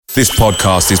This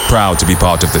podcast is proud to be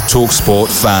part of the TalkSport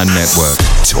Fan Network.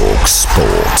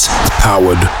 TalkSport.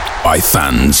 Powered by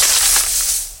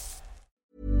fans.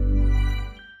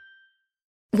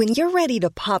 When you're ready to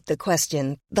pop the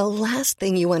question, the last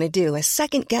thing you want to do is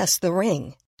second-guess the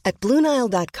ring. At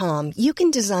BlueNile.com, you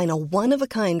can design a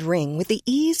one-of-a-kind ring with the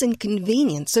ease and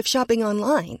convenience of shopping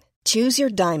online. Choose your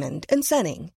diamond and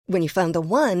setting. When you find the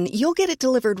one, you'll get it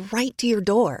delivered right to your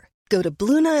door. Go to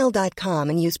BlueNile.com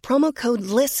and use promo code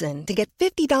LISTEN to get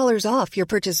 $50 off your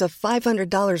purchase of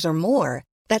 $500 or more.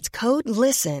 That's code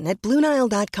LISTEN at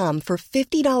BlueNile.com for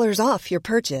 $50 off your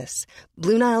purchase.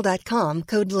 BlueNile.com,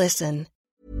 code LISTEN.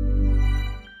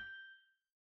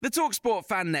 The TalkSport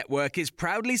Fan Network is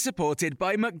proudly supported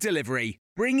by McDelivery,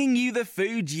 bringing you the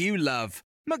food you love.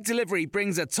 McDelivery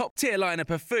brings a top-tier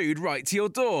lineup of food right to your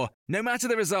door. No matter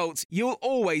the result, you'll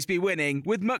always be winning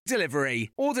with McDelivery.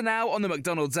 Order now on the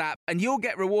McDonald's app and you'll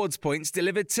get rewards points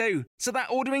delivered too. So that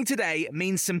ordering today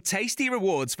means some tasty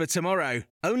rewards for tomorrow.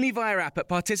 Only via app at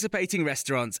participating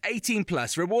restaurants. 18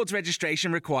 plus. Rewards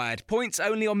registration required. Points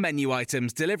only on menu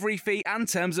items. Delivery fee and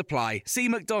terms apply. See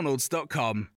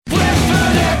mcdonalds.com.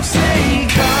 Brentford FC,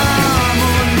 come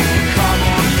on, you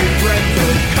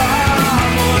Brentford,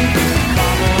 come on,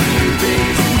 you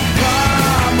bees,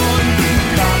 come on,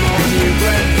 you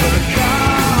Brentford,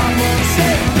 come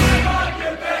on,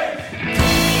 you bees.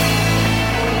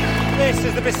 This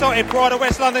is the Besotted Pride of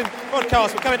West London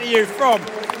podcast. We're coming to you from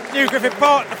New Griffin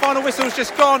Park. The final whistle's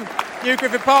just gone. New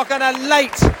Griffin Park, and a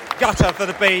late gutter for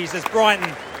the bees as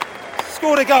Brighton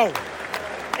scored a goal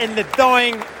in the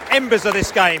dying embers of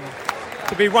this game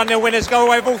to be 1-0 winners, go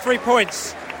away with all 3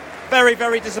 points. Very,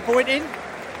 very disappointing.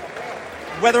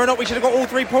 Whether or not we should have got all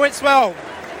 3 points, well,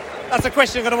 that's a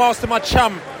question I'm going to ask to my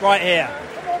chum right here.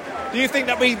 Do you think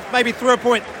that we maybe threw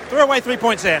away 3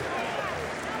 points here?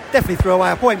 Definitely threw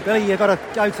away a point, Billy. You've got to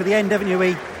go to the end, haven't you?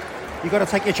 You've got to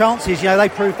take your chances. You know, they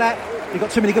proved that. You've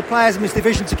got too many good players in this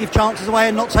division to give chances away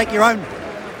and not take your own.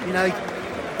 You know,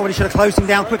 probably should have closed them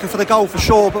down quicker for the goal for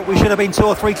sure, but we should have been 2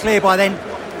 or 3 clear by then.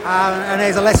 And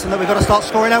there's a lesson that we've got to start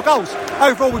scoring our goals.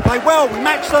 Overall, we played well, we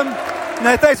matched them. You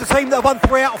know, if there's a team that have won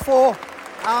 3 out of 4,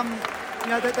 you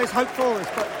know, there's hope for us,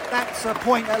 but that's a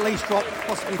point at least dropped,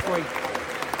 possibly 3.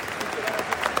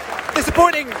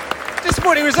 Disappointing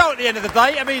result at the end of the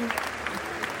day. I mean,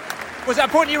 was that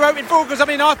a point you wrote in for? Because, I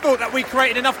mean, I thought that we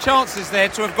created enough chances there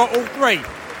to have got all 3.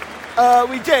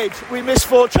 We did. We missed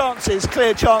 4 chances,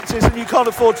 clear chances, and you can't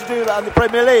afford to do that in the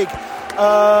Premier League.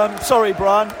 Sorry,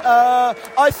 Brian.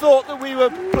 I thought that we were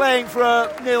playing for a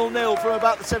 0-0 from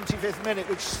about the 75th minute,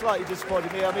 which slightly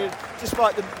disappointed me. I mean,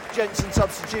 despite the Jensen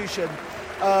substitution,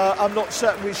 I'm not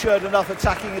certain we showed enough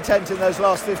attacking intent in those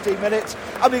last 15 minutes,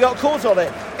 and we got caught on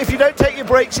it. If you don't take your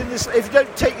breaks if you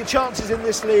don't take your chances in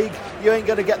this league, you ain't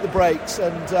going to get the breaks.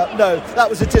 And no, that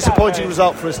was a disappointing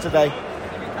result for us today.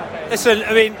 Listen,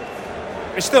 I mean,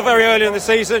 it's still very early in the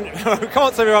season. We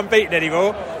can't say we're unbeaten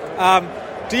anymore.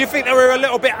 Do you think that we were a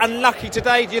little bit unlucky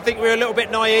today? Do you think we were a little bit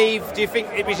naive? Do you think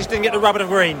we just didn't get the rub of the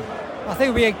green? I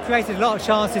think we created a lot of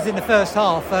chances in the first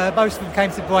half. Most of them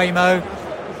came to Buemo.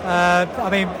 I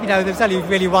mean, you know, there was only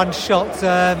really one shot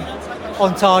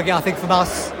on target, I think, from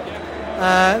us.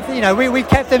 You know, we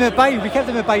kept them at bay. We kept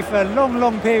them at bay for a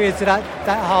long period to that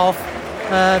half.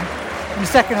 In the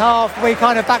second half, we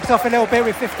kind of backed off a little bit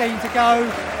with 15 to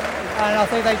go. And I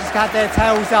think they just had their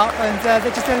tails up, and they're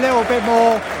just a little bit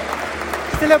more,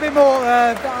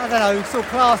 I don't know, sort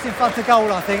of class in front of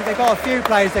goal. I think they've got a few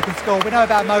players that can score. We know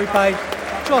about Mopé.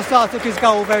 Trossard took his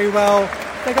goal very well.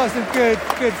 They've got some good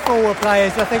forward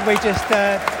players. I think we just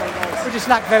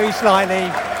lack very slightly.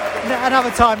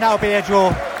 Another time that'll be a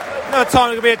draw. Another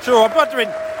time it'll be a draw. I'm wondering,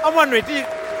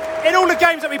 in all the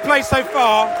games that we played so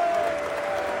far, we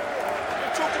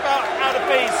talked about how the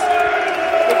bees.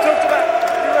 We talked about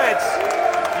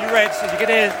you Reds, as you can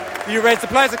hear. You Reds, the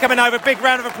players are coming over. Big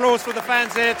round of applause for the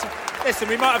fans here. Listen,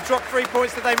 we might have dropped 3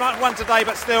 points today, might have won today,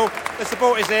 but still, the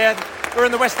support is here. We're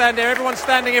in the West End here. Everyone's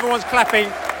standing, everyone's clapping,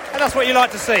 and that's what you like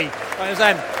to see.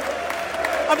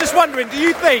 I'm just wondering, do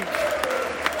you think,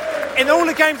 in all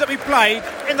the games that we played,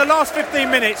 in the last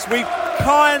 15 minutes, we've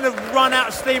kind of run out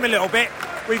of steam a little bit?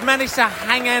 We've managed to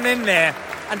hang in there.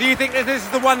 And do you think that this is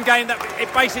the one game that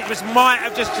it basically just might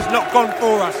have just not gone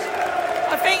for us?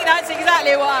 I think that's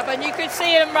exactly what happened. You could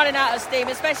see them running out of steam,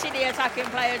 especially the attacking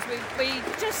players.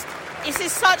 This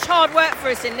is such hard work for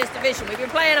us in this division. We've been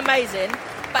playing amazing,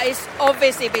 but it's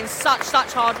obviously been such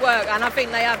hard work, and I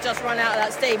think they have just run out of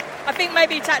that steam. I think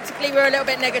maybe tactically we're a little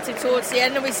bit negative towards the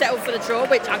end and we settled for the draw,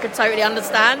 which I could totally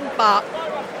understand, but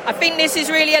I think this is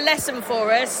really a lesson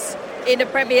for us in the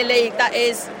Premier League. That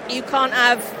is, you can't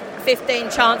have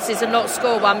 15 chances and not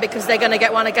score one because they're going to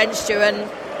get one against you. And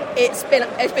it's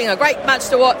been a great match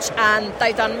to watch, and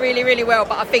they've done really, really well.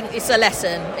 But I think it's a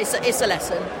lesson. It's a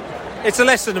lesson. It's a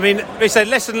lesson. I mean, we say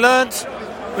lesson learnt.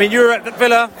 I mean, you were at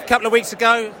Villa a couple of weeks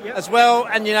ago as well,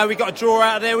 and we got a draw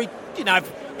out of there.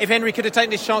 If Henry could have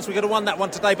taken this chance, we could have won that one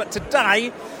today. But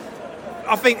today,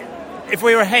 I think if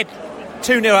we were ahead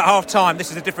 2-0 at half time,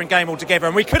 this is a different game altogether,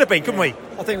 and we could have been, couldn't we?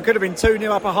 I think we could have been 2-0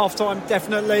 up at half time,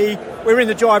 definitely. We were in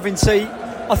the driving seat.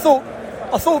 I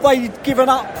thought they'd given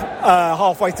up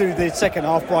halfway through the second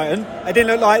half, Brighton. It didn't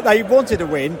look like they wanted to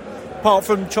win, apart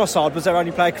from Trossard was their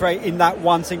only player creating that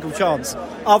one single chance.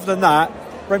 Other than that,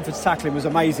 Brentford's tackling was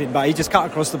amazing, but he just cut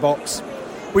across the box.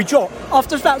 We dropped.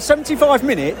 After about 75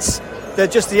 minutes,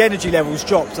 the energy levels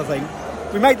dropped, I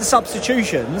think. We made the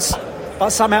substitutions, but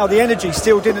somehow the energy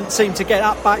still didn't seem to get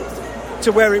up back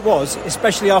to where it was,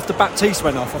 especially after Baptiste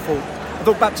went off, I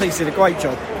thought Baptiste did a great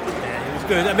job. Yeah, it was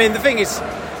good. I mean, the thing is,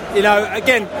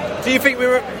 again, do you think we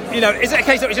were, is it a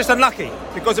case that we're just unlucky?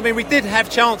 Because, I mean, we did have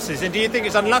chances, and do you think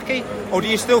it's unlucky, or do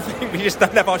you still think we just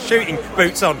don't have our shooting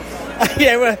boots on?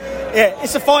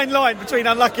 It's a fine line between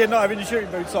unlucky and not having your shooting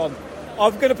boots on.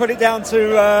 I'm going to put it down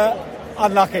to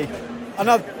unlucky.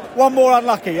 One more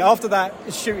unlucky. After that,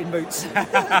 it's shooting boots.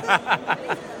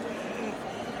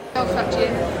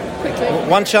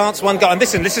 One chance, one goal. And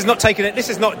listen, this is not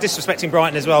disrespecting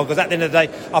Brighton as well, because at the end of the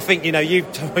day, I think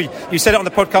you said it on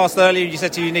the podcast earlier. You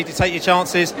said you need to take your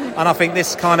chances, and I think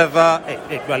this kind of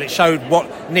it showed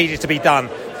what needed to be done.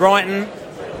 Brighton,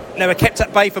 they were kept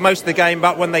at bay for most of the game,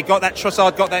 but when they got that,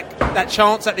 Trossard got that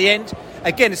chance at the end.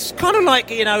 Again, it's kind of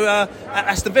like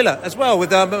Aston Villa as well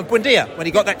with Buendia. When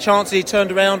he got that chance, he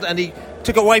turned around and he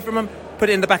took it away from him,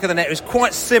 put it in the back of the net. It was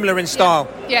quite similar in style.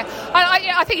 Yeah.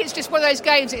 I think it's just one of those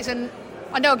games.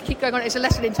 I know I keep going on. It's a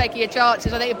lesson in taking your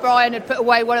chances. I think if Brian had put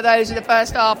away one of those in the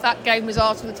first half, that game was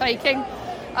ours for the taking.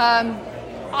 I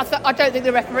don't think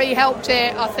the referee helped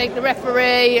it. I think the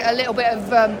referee, a little bit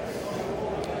of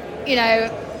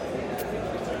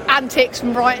antics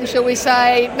from Brighton, shall we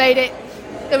say, made it.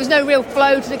 There was no real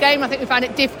flow to the game. I think we found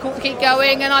it difficult to keep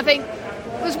going, and I think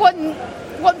there's one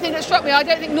thing that struck me. I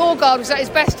don't think Norgard was at his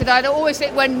best today. I always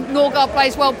think when Norgard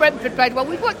plays well, Brentford played well.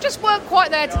 We just weren't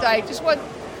quite there today. We're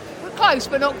close,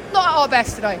 but not at our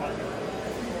best today.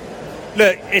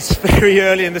 Look, it's very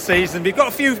early in the season. We've got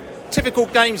a few typical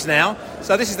games now,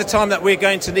 so this is the time that we're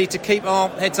going to need to keep our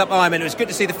heads up high. I mean, it was good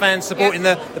to see the fans supporting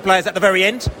the players at the very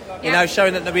end,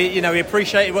 showing that we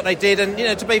appreciated what they did, and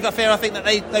to be fair, I think that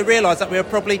they realised that we were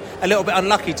probably a little bit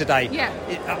unlucky today.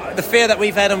 The fear that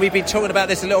we've had, and we've been talking about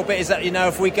this a little bit, is that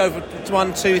if we go for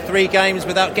 1, 2, 3 games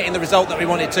without getting the result that we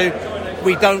wanted to,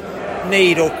 we don't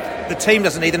need, or the team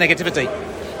doesn't need, the negativity.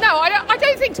 No, I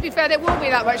don't think, to be fair, there will be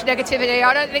that much negativity.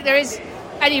 I don't think there is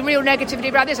any real negativity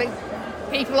about this.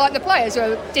 People like the players who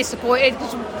are disappointed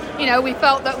because we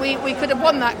felt that we could have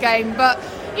won that game, but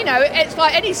it's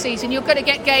like any season, you're going to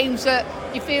get games that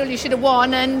you feel you should have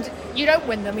won and you don't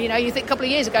win them. You think a couple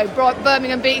of years ago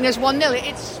Birmingham beating us 1-0,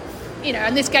 it's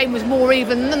and this game was more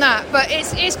even than that, but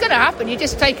it's going to happen. You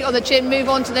just take it on the chin, move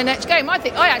on to the next game. I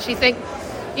actually think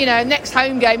next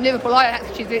home game, Liverpool, I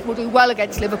actually think we'll do well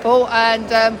against Liverpool,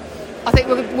 and I think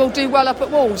we'll do well up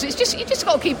at Wolves. It's just, you just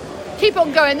got to keep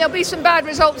on going. There'll be some bad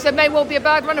results. There may well be a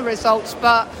bad run of results,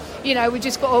 but we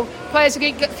just got to, players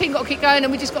team got to keep going,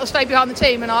 and we just got to stay behind the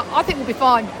team, and I think we'll be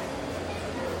fine.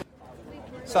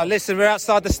 So listen, we're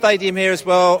outside the stadium here as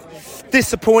well.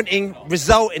 Disappointing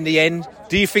result in the end.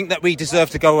 Do you think that we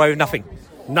deserve to go away with nothing?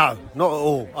 No, not at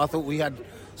all. I thought we had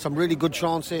some really good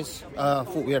chances. I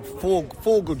thought we had four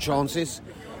good chances,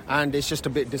 and it's just a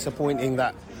bit disappointing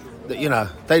that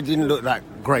they didn't look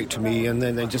that great to me, and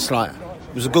then they just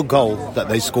it was a good goal that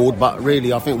they scored, but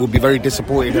really I think we'll be very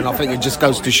disappointed, and I think it just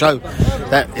goes to show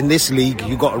that in this league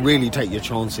you've got to really take your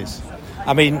chances.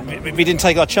 I mean, we didn't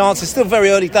take our chances. Still very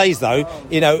early days though.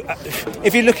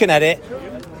 If you're looking at it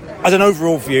as an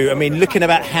overall view, I mean, looking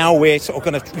about how we're sort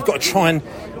of we've got to try and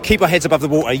keep our heads above the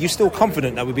water, are you still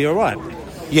confident that we'll be all right?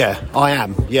 Yeah, I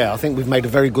am. Yeah, I think we've made a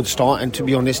very good start, and to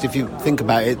be honest, if you think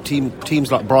about it,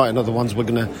 teams like Brighton are the ones we're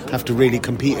going to have to really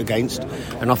compete against,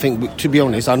 and I think, to be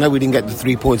honest, I know we didn't get the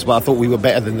 3 points, but I thought we were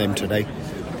better than them today.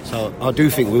 So I do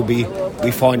think we'll be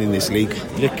fine in this league.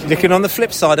 Looking on the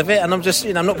flip side of it, and I'm just,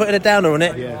 I'm not putting a downer on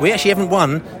it. Yeah. We actually haven't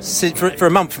won for a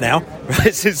month now,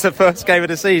 right? Since the first game of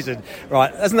the season,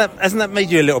 right? Hasn't that made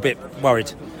you a little bit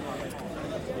worried?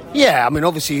 Yeah, I mean,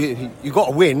 obviously you got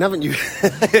to win, haven't you?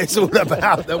 It's all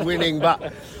about the winning,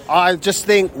 but I just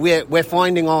think we're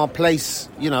finding our place,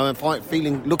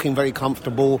 and looking very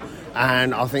comfortable,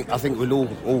 and I think we'll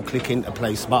all click into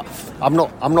place. But I'm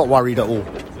not worried at all.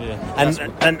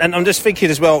 Yeah. And I'm just thinking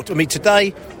as well. I mean,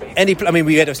 today.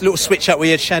 We had a little switch up. We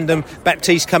had Shandon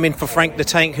Baptiste come in for Frank the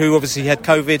Tank, who obviously had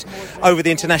COVID over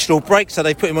the international break, so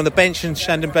they put him on the bench and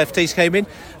Shandon Baptiste came in.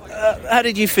 How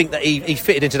did you think that he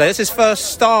fitted in today? That's his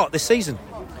first start this season.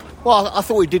 Well, I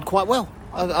thought he did quite well.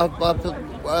 I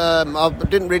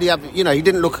didn't really have, he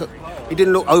didn't look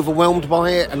overwhelmed by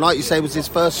it, and like you say, it was his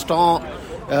first start.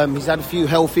 He's had a few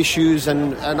health issues,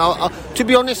 and to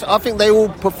be honest, I think they all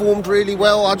performed really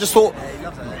well.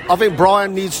 I think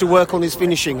Brian needs to work on his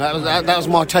finishing. That was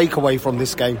my takeaway from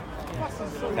this game.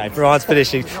 Okay, Brian's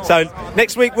finishing. So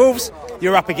next week, Wolves,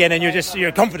 you're up again, and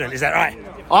you're confident. Is that right?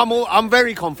 I'm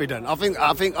very confident. I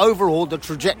think overall the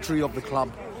trajectory of the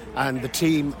club and the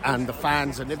team and the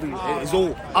fans and everything is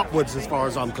all upwards as far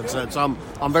as I'm concerned. So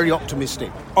I'm very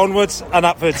optimistic. Onwards and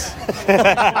upwards.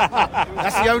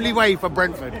 That's the only way for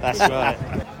Brentford. That's right.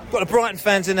 Got the Brighton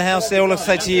fans in the house there. All I'll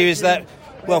say to you is that,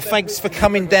 well, thanks for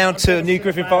coming down to New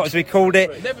Griffin Park, as we called it.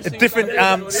 A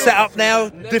different setup now,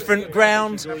 different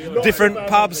ground, different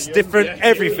pubs, different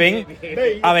everything.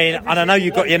 I mean, and I know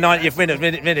you've got your 90th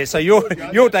minute, so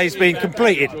your day's been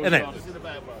completed, isn't it?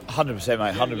 100%,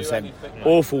 mate, 100%.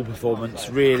 Awful performance,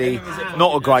 really.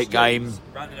 Not a great game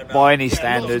by any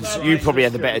standards. You probably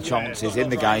had the better chances in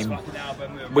the game.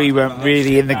 We weren't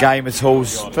really in the game at all.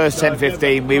 First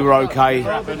 10-15, we were okay.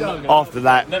 After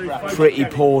that, pretty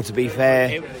poor, to be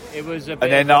fair. And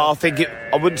then I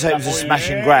wouldn't say it was a smash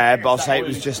and grab, but I'll say it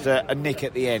was just a nick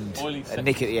at the end. A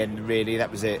nick at the end, really. That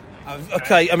was it.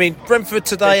 Okay, I mean, Brentford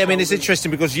today, I mean, it's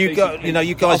interesting because you guys,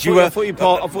 I thought you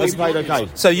played okay.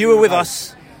 So you were with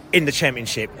us in the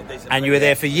Championship, and you were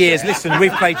there for years. Listen,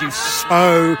 we've played you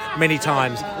so many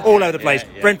times, all over the place.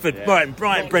 Brentford,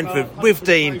 Brighton, Brentford, with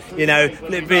Dean,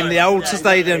 been the old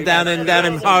stadium down in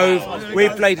Hove.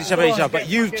 We've played each other, but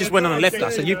you've just went on and left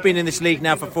us, and you've been in this league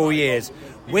now for 4 years.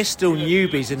 We're still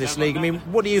newbies in this league. I mean,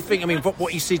 what do you think? I mean,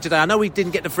 what you see today? I know we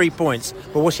didn't get the 3 points,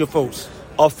 but what's your thoughts?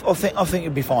 I think it'll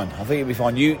be fine.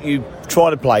 You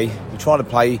try to play.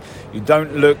 You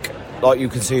don't look like you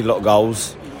concede a lot of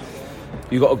goals.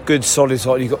 You've got a good solid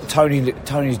side. You've got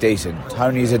Tony's decent.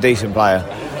 Tony's a decent player.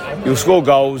 You'll score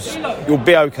goals. You'll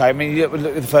be okay. I mean, you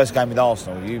look at the first game with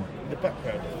Arsenal.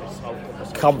 A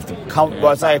comfortable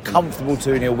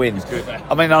 2-0 win.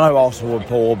 I mean, I know Arsenal were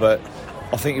poor, but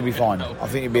I think you'll be fine. I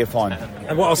think you'll be fine.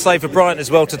 And what I'll say for Brighton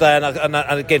as well today, and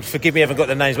again, forgive me, I haven't got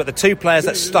the names, but the 2 players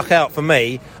that stuck out for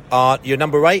me are your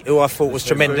number 8, who I thought was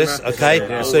tremendous. Okay,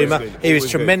 Asuma. He was a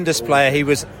tremendous player. He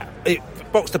was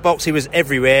box to box, he was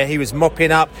everywhere. He was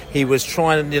mopping up, he was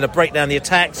trying to break down the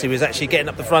attacks, he was actually getting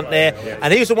up the front there,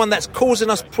 and he was the one that's causing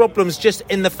us problems just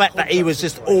in the fact that he was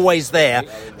just always there.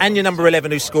 And your number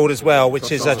 11 who scored as well,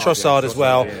 which is Trossard as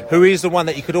well, who is the one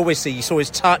that you could always see. You saw his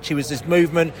touch, he was his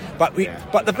movement, but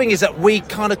the thing is that we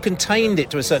kind of contained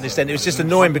it to a certain extent. It was just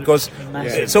annoying because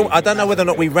I don't know whether or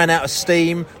not we ran out of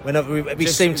steam when we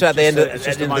seemed to at the end of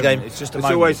the game. It's just a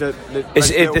moment.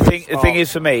 The thing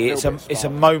is, for me, it's a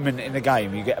moment in the game.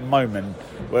 You get a moment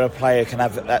where a player can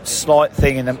have that slight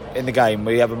thing in the game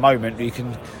where you have a moment where you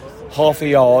can half a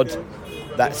yard,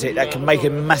 that's it. That can make a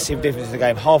massive difference in the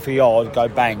game. Half a yard, go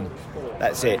bang,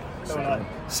 that's it.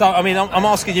 So I mean, I'm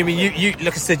asking you. I mean, you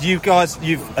like I said, you guys,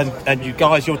 your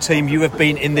team, you have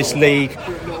been in this league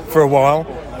for a while.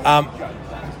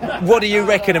 What do you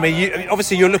reckon? I mean,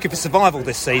 obviously you're looking for survival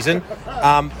this season.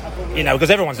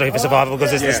 Because everyone's looking for survival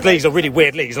because these leagues are really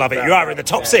weird leagues. Love it. You're either in the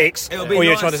top 6 or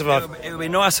you're trying to survive. It would be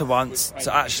nicer once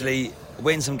to actually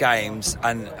win some games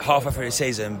and halfway through the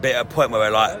season be at a point where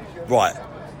we're like, right,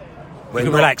 we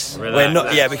can relax.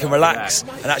 We can relax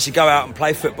and actually go out and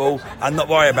play football and not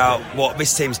worry about what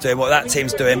this team's doing, what that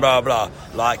team's doing, blah blah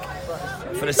blah. Like,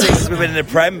 for the seasons we've been in the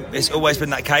Prem, it's always been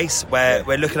that case where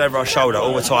we're looking over our shoulder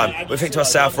all the time. We think to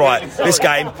ourselves, right, this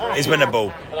game is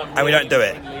winnable, and we don't do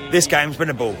it. This game's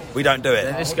winnable, we don't do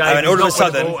it. And all of a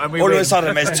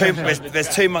sudden,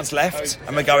 there's 2 months left,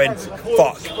 and we're going,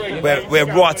 fuck, we're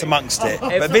right amongst it.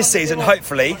 But this season,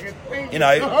 hopefully,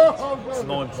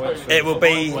 it will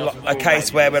be a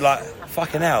case where we're like,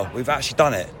 fucking hell, we've actually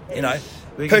done it.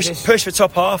 Push for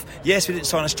top half. Yes, we didn't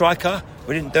sign a striker,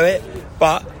 we didn't do it,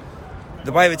 but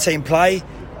the way the team play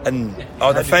and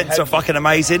our defence are fucking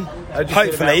amazing.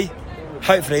 Hopefully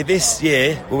this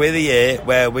year will be the year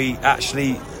where we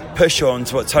actually push on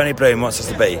to what Tony Bloom wants us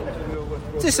to be.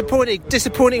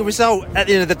 Disappointing result at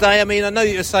the end of the day. I mean, I know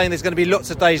you're saying there's going to be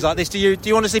lots of days like this. Do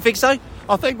you honestly think so?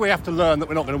 I think we have to learn that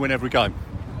we're not going to win every game.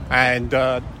 and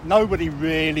nobody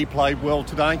really played well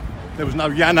today. There was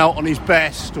no Jan out on his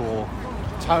best or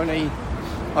Tony.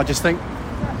 I just think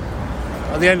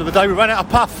at the end of the day we ran out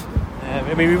of puff.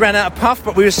 We ran out of puff,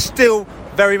 but we were still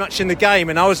very much in the game.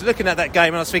 And I was looking at that game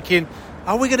and I was thinking,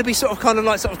 are we going to be sort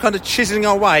of chiselling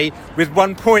our way with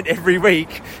 1 point every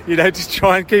week, to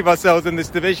try and keep ourselves in this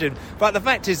division? But the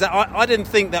fact is that I didn't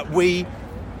think that we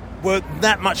were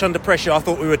that much under pressure. I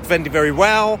thought we were defending very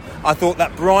well. I thought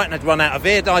that Brighton had run out of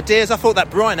ideas. I thought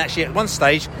that Brighton actually at one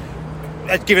stage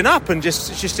had given up and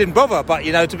just didn't bother. But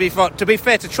to be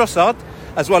fair to Trossard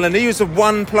as well, and he was the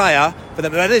one player for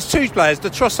them. There's two players, the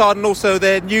Trossard and also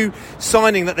their new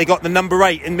signing that they got, the number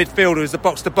 8 in midfield, who was the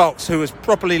box to box, who was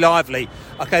properly lively.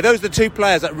 Okay, those are the two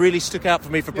players that really stuck out for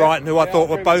me for Brighton, who I thought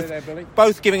were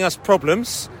both giving us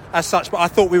problems as such, but I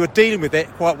thought we were dealing with it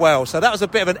quite well. So that was a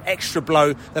bit of an extra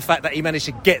blow, the fact that he managed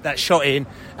to get that shot in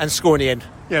and score in the end.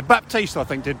 Yeah, Baptiste I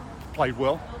think played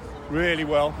well, really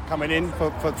well coming in for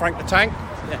Frank the Tank.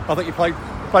 Yeah. I think he played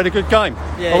a good game.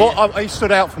 He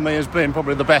stood out for me as being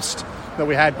probably the best that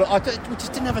we had, but we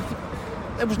just didn't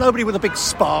have there was nobody with a big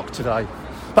spark today.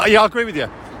 But yeah, I agree with you.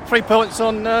 3 points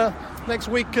on next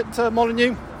week at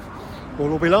Molineux.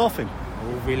 We'll all be laughing.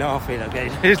 We'll be laughing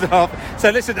again. So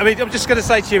listen, I'm just going to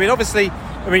say to you, obviously,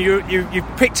 you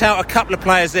picked out a couple of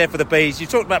players there for the Bees. You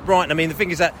talked about Brighton. The thing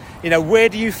is that, where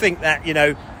do you think that,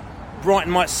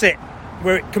 Brighton might sit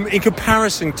in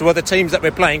comparison to other teams that we're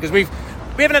playing? Because we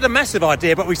haven't had a massive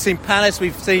idea, but we've seen Palace,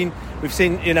 we've seen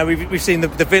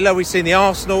the Villa, we've seen the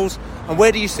Arsenals, and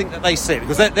where do you think that they sit?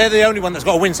 Because they're the only one that's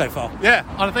got a win so far. Yeah,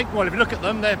 and I think, if you look at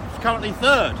them, they're currently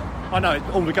third. I know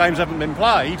all the games haven't been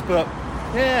played, but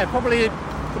yeah, probably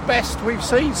the best we've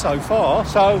seen so far.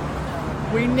 So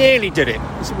we nearly did it.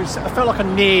 I felt like a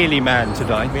nearly man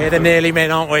today. We're the nearly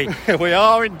men, aren't we? We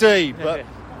are indeed, but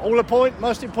all the point,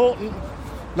 most important,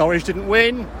 Norwich didn't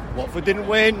win, Watford didn't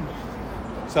win,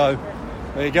 so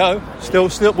there you go. Still,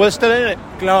 we're still in it.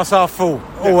 Glass half full,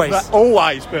 always.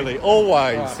 Always, Billy,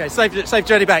 always. Right, okay, safe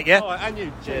journey back, yeah? Right, and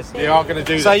you, cheers. You are going to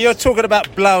do so this. You're talking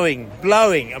about blowing.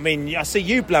 I see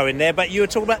you blowing there, but you were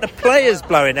talking about the players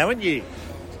blowing now, weren't you?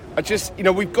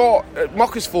 We've got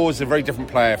Marcus Ford is a very different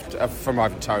player from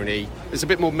Ivan Toney. There's a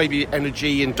bit more maybe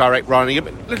energy and direct running, a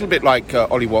little bit like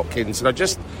Ollie Watkins, and I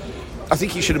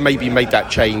think he should have maybe made that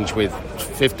change with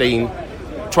 15,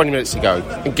 20 minutes ago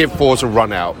and give Ford a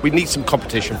run out. We need some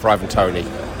competition for Ivan Toney.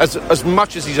 As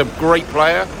much as he's a great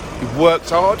player, he works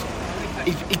hard.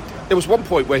 There was one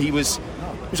point where he was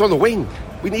on the wing.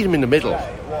 We need him in the middle.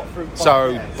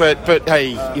 So, but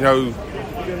hey, are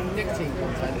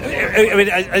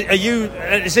you?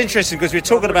 It's interesting because we're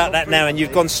talking about that now, and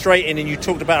you've gone straight in and you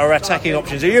talked about our attacking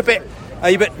options. Are you a bit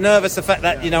nervous the fact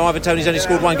that Ivan Toney's only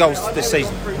scored 1 goal this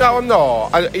season? No, I'm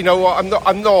not.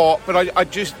 I'm not. But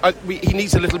he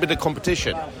needs a little bit of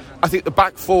competition. I think the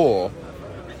back four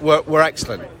were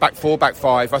excellent. Back 4, back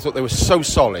 5. I thought they were so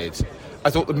solid.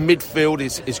 I thought the midfield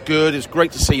is good. It's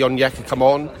great to see Onyeka come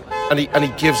on, and he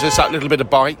gives us that little bit of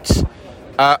bite.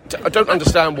 I don't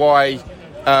understand why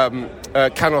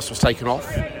Canos was taken off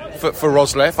for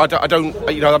Roslev. I don't.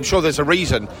 I'm sure there's a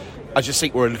reason. I just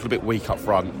think we're a little bit weak up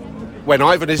front. When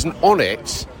Ivan isn't on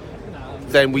it,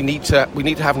 then we need to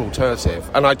have an alternative.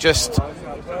 And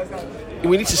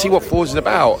we need to see what Ford is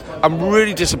about. I'm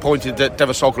really disappointed that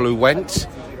Devasoglu went.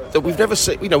 That we've never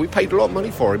seen. We paid a lot of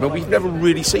money for him, and we've never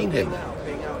really seen him.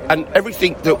 And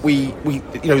everything that we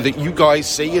that you guys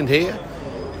see and hear,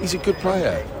 he's a good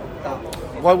player.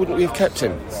 Why wouldn't we have kept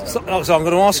him? So I'm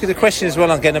going to ask you the question as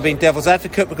well. I'm going to be devil's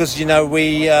advocate because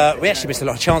we actually missed a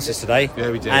lot of chances today.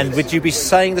 Yeah, we did. And would you be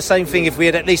saying the same thing if we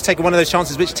had at least taken one of those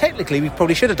chances, which technically we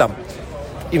probably should have done?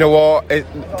 You know what?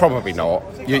 Probably not.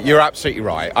 You're absolutely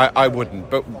right. I wouldn't.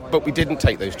 But we didn't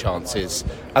take those chances,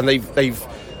 and they've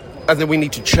and then we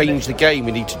need to change the game.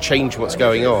 We need to change what's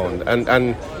going on,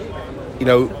 and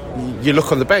you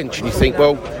look on the bench and you think,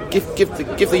 well,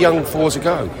 give the young fours a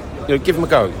go. Give them a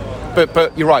go.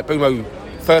 But you're right, Bumo,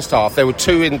 first half, there were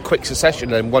 2 in quick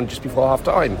succession and 1 just before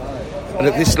half-time. And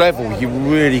at this level, you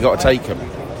really got to take them.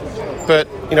 But,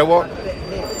 you know what?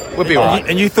 We'll be all right.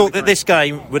 And you thought that this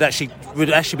game would actually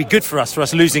be good for us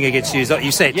losing against you, is that what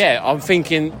you said? Yeah, I'm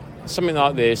thinking something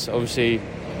like this, obviously,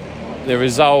 the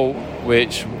result,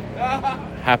 which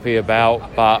happy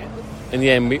about, but in the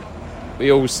end,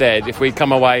 we all said if we'd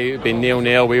come away, it would be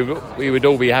 0-0, we would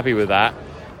all be happy with that.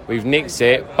 We've nicked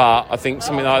it, but I think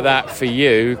something like that for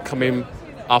you, coming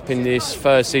up in this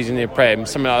first season in the Prem,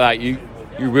 something like that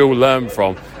you will learn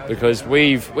from, because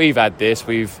we've had this,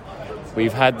 we've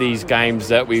had these games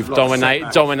that we've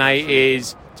dominated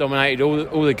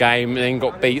all the game and then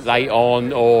got beat late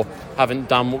on or haven't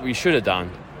done what we should have done.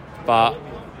 But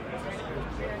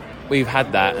we've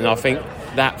had that, and I think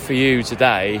that for you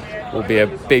today will be a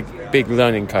big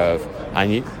learning curve,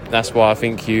 and that's why I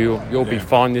think you'll be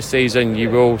fine this season.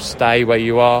 You will stay where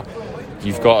you are.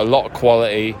 You've got a lot of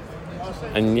quality,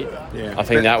 and I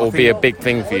think that will be a big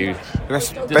thing for you.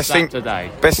 Best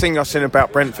thing I've seen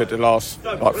about Brentford the last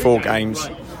 4 games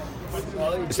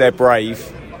is they're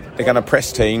brave. They're going to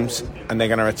press teams and they're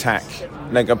going to attack.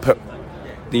 And they're going to put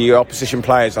the opposition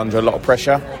players under a lot of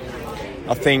pressure.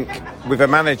 I think with a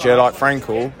manager like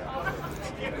Frankel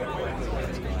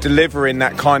delivering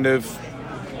that kind of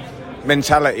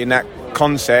mentality and that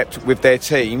concept with their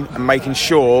team and making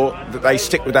sure that they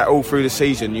stick with that all through the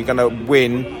season, you're going to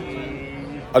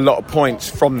win a lot of points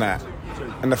from that.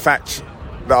 And the fact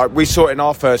that we saw it in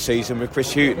our first season with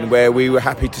Chris Hughton, where we were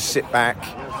happy to sit back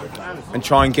and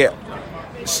try and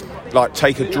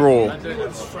take a draw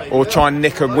or try and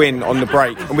nick a win on the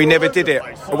break, and we never did it.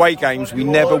 Away games, we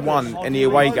never won any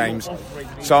away games.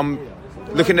 So I'm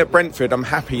looking at Brentford, I'm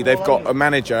happy they've got a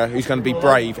manager who's going to be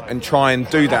brave and try and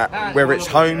do that. Whether it's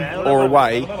home or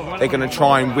away, they're going to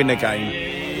try and win a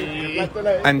game.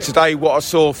 And today what I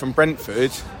saw from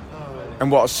Brentford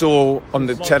and what I saw on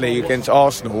the telly against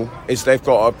Arsenal is they've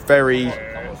got a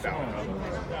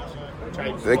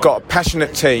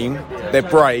passionate team, they're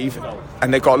brave,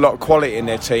 and they've got a lot of quality in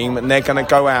their team, and they're going to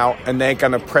go out and they're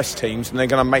going to press teams and they're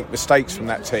going to make mistakes from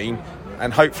that team,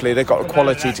 and hopefully they've got the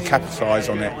quality to capitalise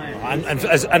on it. And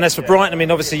as for Brighton, I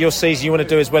mean, obviously your season you want to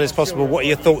do as well as possible. What are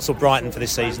your thoughts on Brighton for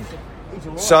this season?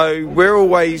 So we're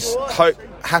always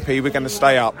happy we're going to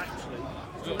stay up,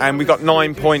 and we've got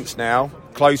 9 points now,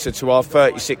 closer to our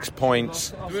 36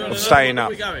 points of staying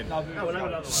up.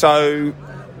 So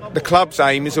the club's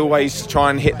aim is always to try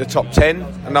and hit the top 10,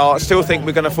 and I still think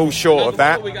we're going to fall short of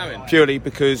that, purely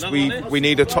because we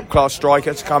need a top-class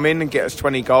striker to come in and get us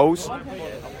 20 goals.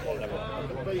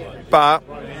 But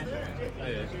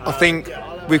I think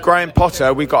with Graham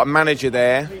Potter, we've got a manager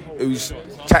there who's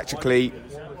tactically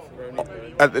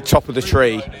at the top of the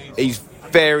tree. He's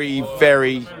very,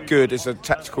 very good as a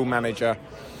tactical manager.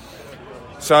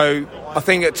 So I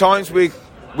think at times we're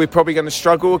probably going to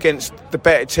struggle against the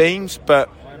better teams, but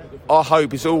our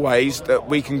hope is always that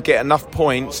we can get enough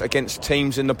points against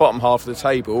teams in the bottom half of the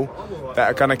table that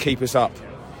are going to keep us up.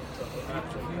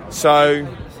 So,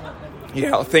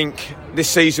 I think this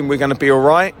season we're going to be all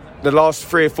right. The last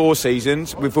 3 or 4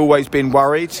 seasons, we've always been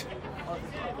worried.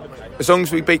 As long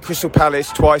as we beat Crystal Palace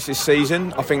twice this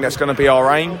season, I think that's going to be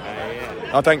our aim.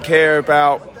 I don't care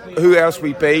about who else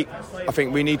we beat. I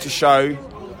think we need to show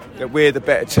that we're the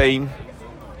better team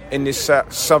in this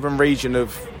southern region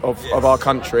of our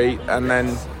country, and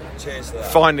then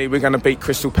finally we're going to beat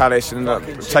Crystal Palace and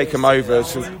take them over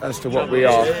as to what we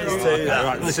are.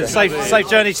 Listen, safe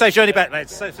journey back,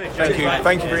 lads. Thank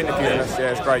you for interviewing us.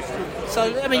 Yeah, it's great.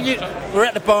 So, I mean, we're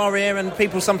at the bar here, and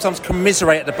people sometimes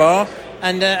commiserate at the bar,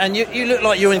 and you look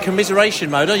like you're in commiseration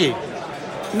mode, are you?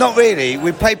 Not really.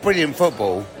 We played brilliant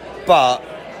football, but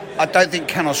I don't think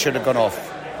Canos should have gone off.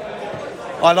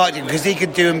 I liked him because he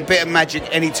could do a bit of magic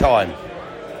any time.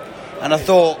 And I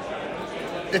thought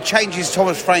the changes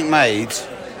Thomas Frank made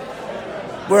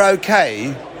were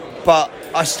okay, but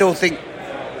I think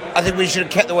we should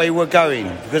have kept the way we were going,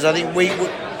 because I think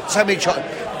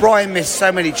Brian missed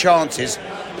so many chances,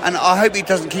 and I hope he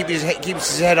doesn't keeps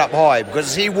his head up high,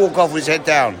 because he walk off with his head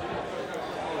down.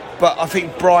 But I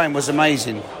think Brian was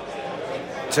amazing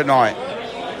tonight,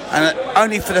 and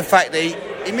only for the fact that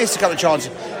he missed a couple of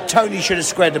chances. Tony should have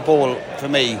squared the ball for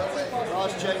me.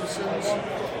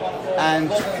 And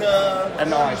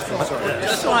ice.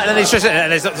 That's right.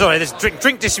 And there's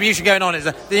drink distribution going on.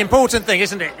 It's the important thing,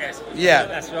 isn't it? Yes. Yeah.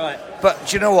 That's right. But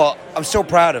do you know what? I'm still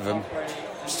proud of them.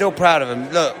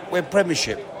 Look, we're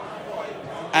Premiership,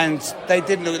 and they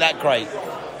didn't look that great.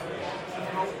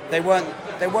 They weren't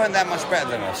that much better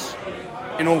than us.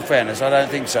 In all fairness, I don't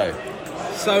think so.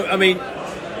 So, I mean,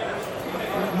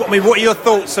 what are your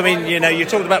thoughts? I mean, you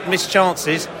talked about missed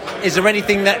chances. Is there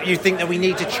anything that you think that we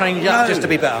need to change up just to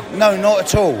be better? No, not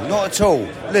at all. Not at all.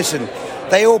 Listen,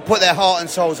 they all put their heart and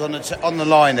souls on the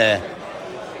line there.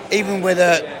 Even with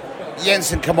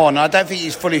Jensen come on, I don't think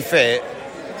he's fully fit,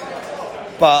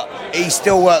 but he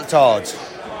still worked hard.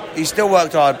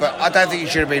 But I don't think he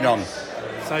should have been on.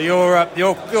 So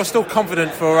you're still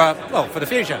confident for the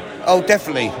future? Oh,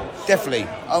 definitely.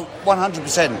 Oh,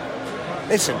 100%.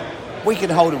 Listen, we can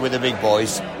hold it with the big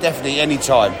boys, definitely, any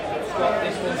time.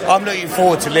 I'm looking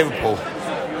forward to Liverpool.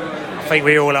 I think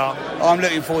we all are. I'm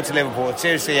looking forward to Liverpool, I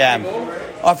seriously am.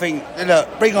 I think,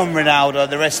 look, bring on Ronaldo,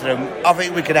 the rest of them, I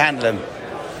think we can handle them.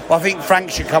 I think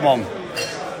Frank should come on.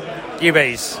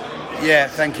 UBs. Yeah,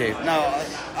 thank you. No,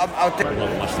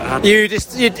 You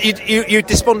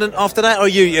despondent after that, or are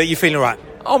you feeling all right?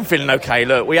 I'm feeling okay.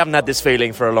 Look, we haven't had this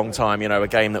feeling for a long time, a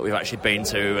game that we've actually been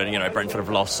to and, Brentford have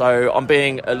lost. So I'm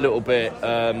being a little bit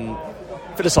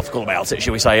philosophical about it,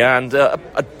 shall we say. And a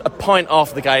pint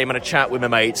after the game and a chat with my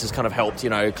mates has kind of helped,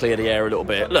 clear the air a little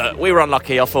bit. Look, we were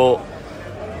unlucky. I thought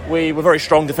we were very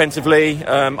strong defensively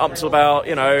up to about,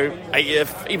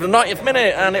 80th, even 90th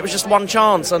minute. And it was just one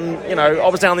chance. And, I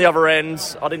was down the other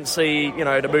end. I didn't see,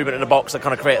 the movement in the box that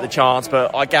kind of created the chance.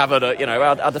 But I gathered that,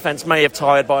 our defence may have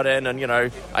tired by then.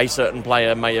 And, a certain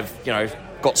player may have,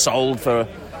 got sold for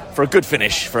a good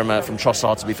finish from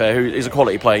Trossard, to be fair, who is a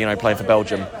quality player, playing for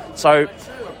Belgium. So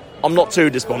I'm not too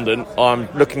despondent.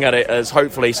 I'm looking at it as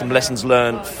hopefully some lessons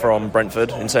learned from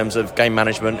Brentford in terms of game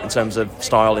management, in terms of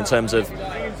style, in terms of,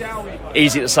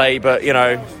 easy to say, but,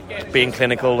 being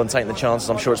clinical and taking the chances.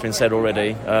 I'm sure it's been said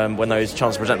already when those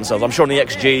chances present themselves. I'm sure in the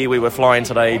XG we were flying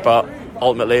today, but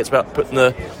ultimately it's about putting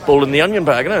the ball in the onion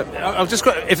bag, isn't it? I've just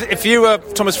got, if you were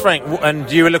Thomas Frank and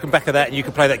you were looking back at that and you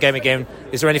could play that game again,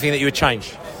 is there anything that you would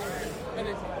change?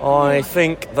 I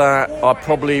think that I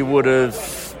probably would have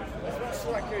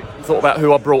thought about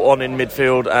who I brought on in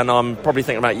midfield, and I'm probably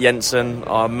thinking about Jensen.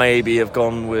 I maybe have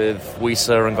gone with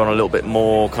Wieser and gone a little bit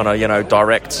more kind of,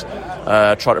 direct,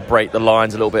 try to break the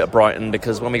lines a little bit at Brighton,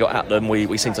 because when we got at them,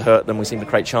 we seemed to hurt them, we seemed to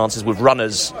create chances with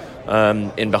runners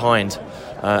in behind,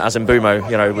 as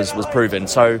Mbumo, was proven.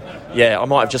 So, yeah, I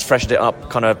might have just freshened it up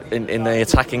kind of in the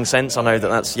attacking sense. I know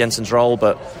that's Jensen's role,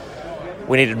 but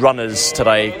we needed runners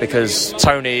today because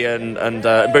Tony and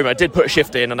Mbumo did put a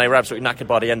shift in and they were absolutely knackered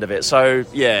by the end of it. So,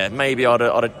 yeah, maybe I'd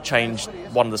have changed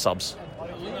one of the subs.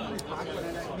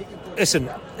 Listen,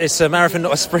 it's a marathon,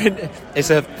 not a sprint. It's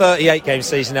a 38-game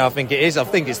season now, I think it is. I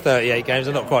think it's 38 games,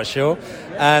 I'm not quite sure.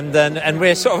 And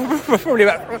we're sort of we're probably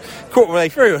about quarter way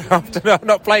through after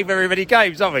not playing very many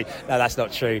games, aren't we? No, that's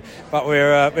not true. But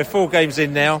we're 4 games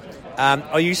in now.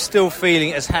 Are you still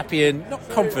feeling as happy and not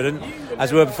confident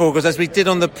as we were before? Because as we did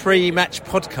on the pre-match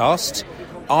podcast,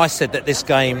 I said that this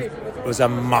game was a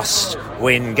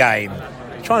must-win game.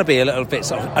 Trying to be a little bit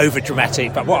sort of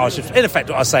over-dramatic, but what I was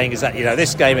saying is that,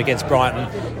 this game against Brighton,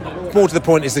 more to the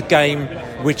point, is the game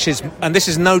which is, and this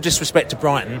is no disrespect to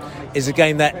Brighton, is a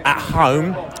game that at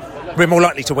home we're more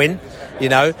likely to win,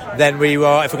 than we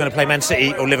are if we're going to play Man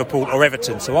City or Liverpool or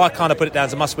Everton. So I kind of put it down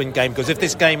as a must-win game, because if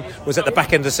this game was at the back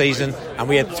end of the season and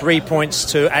we had 3 points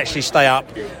to actually stay up,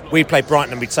 we'd play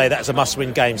Brighton and we'd say that's a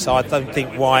must-win game. So I don't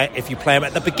think why, if you play them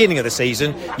at the beginning of the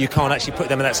season, you can't actually put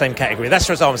them in that same category. That's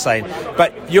what I'm saying.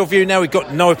 But your view now, we've got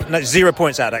 0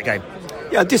 points out of that game.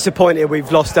 Yeah, I'm disappointed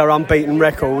we've lost our unbeaten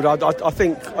record. I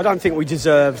don't think we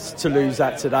deserved to lose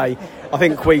that today. I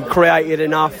think we created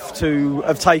enough to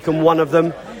have taken one of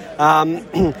them.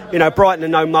 Brighton are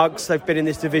no mugs. They've been in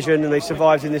this division and they've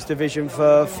survived in this division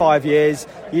for 5 years.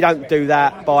 You don't do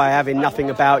that by having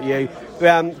nothing about you.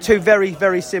 2 very,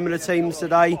 very similar teams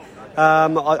today.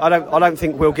 I don't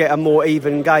think we'll get a more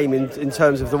even game in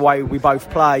terms of the way we both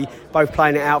play. Both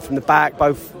playing it out from the back,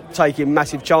 both taking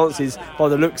massive chances by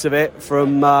the looks of it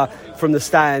from the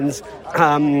stands.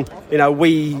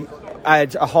 We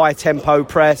had a high tempo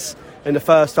press in the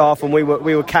first half, and we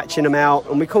were catching them out,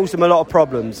 and we caused them a lot of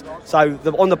problems. So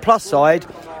on the plus side,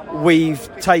 we've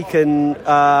taken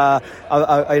a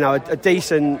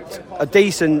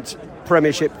decent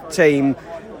Premiership team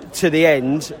to the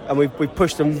end, and we've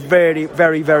pushed them very,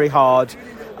 very, very hard.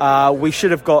 We should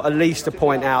have got at least a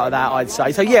point out of that, I'd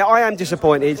say. So yeah, I am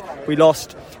disappointed we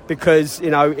lost, because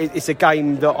it's a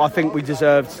game that I think we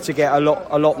deserved to get a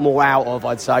lot more out of,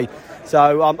 I'd say.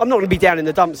 So I'm not going to be down in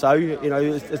the dumps, though.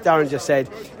 As Darren just said,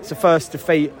 it's the first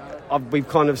defeat we've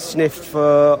kind of sniffed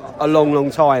for a long, long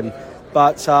time.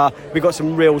 But we've got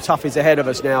some real toughies ahead of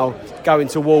us now, going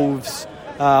to Wolves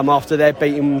after they're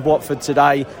beating Watford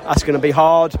today. That's going to be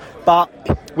hard, but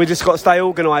we've just got to stay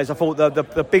organised. I thought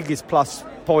the biggest plus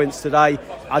points today,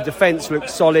 our defence looked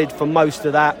solid for most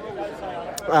of that.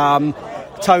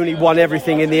 Tony won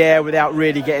everything in the air without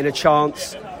really getting a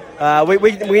chance. We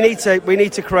need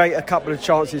to create a couple of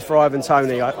chances for Ivan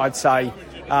Toney, I'd say,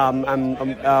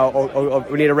 or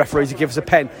we need a referee to give us a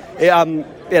pen. I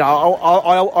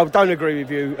don't agree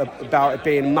with you about it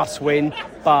being must win,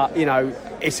 but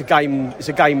it's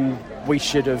a game we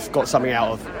should have got something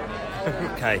out of.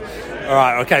 Okay, All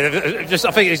right, okay. I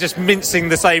think it's just mincing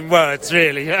the same words,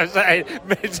 really.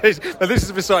 But this is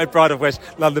the Besotted Pride of West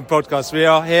London podcast. We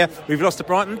are here. We've lost to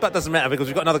Brighton, but it doesn't matter because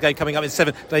we've got another game coming up in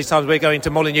 7 days' time. We're going to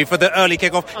Molineux for the early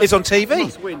kick-off. It's on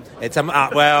TV. It's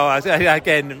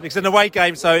again, it's an away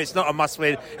game, so it's not a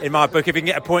must-win in my book. If you can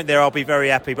get a point there, I'll be very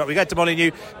happy. But we go to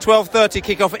Molineux, 12:30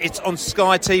 kick-off. It's on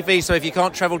Sky TV, so if you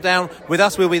can't travel down with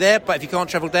us, we'll be there. But if you can't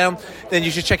travel down, then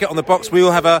you should check it on the box. We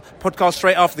will have a podcast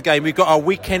straight after the game. We've got our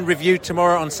weekend review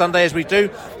tomorrow on Sunday, as we do,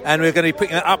 and we're going to be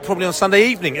putting it up probably on Sunday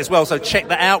evening as well, so check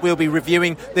that out. We'll be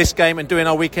reviewing this game and doing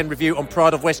our weekend review on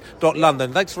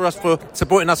prideofwest.london. Thanks for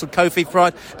supporting us with Ko-fi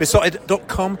Pride,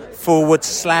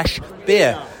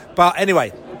 besotted.com/beer. But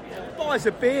anyway, buys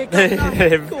a beer.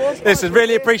 Listen,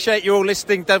 really appreciate you all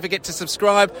listening. Don't forget to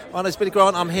subscribe. My name's Billy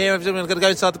Grant. I'm here. I'm going to go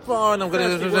inside the bar and I'm going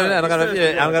to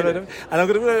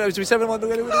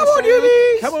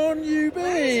come on, you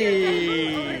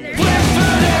bees.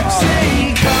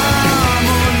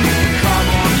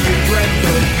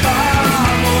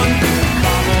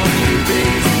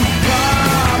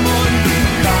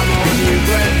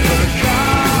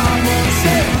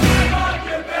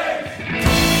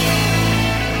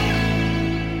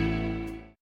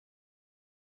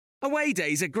 Away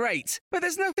days are great, but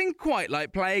there's nothing quite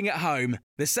like playing at home.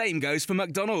 The same goes for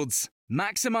McDonald's.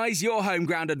 Maximise your home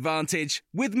ground advantage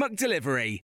with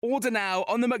McDelivery. Order now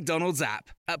on the McDonald's app.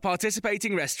 At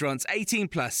participating restaurants, 18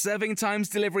 plus, serving times,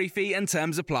 delivery fee and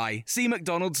terms apply. See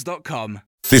mcdonalds.com.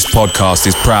 This podcast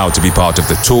is proud to be part of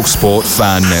the TalkSport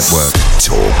Fan Network.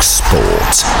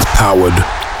 TalkSport. Powered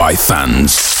by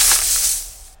fans.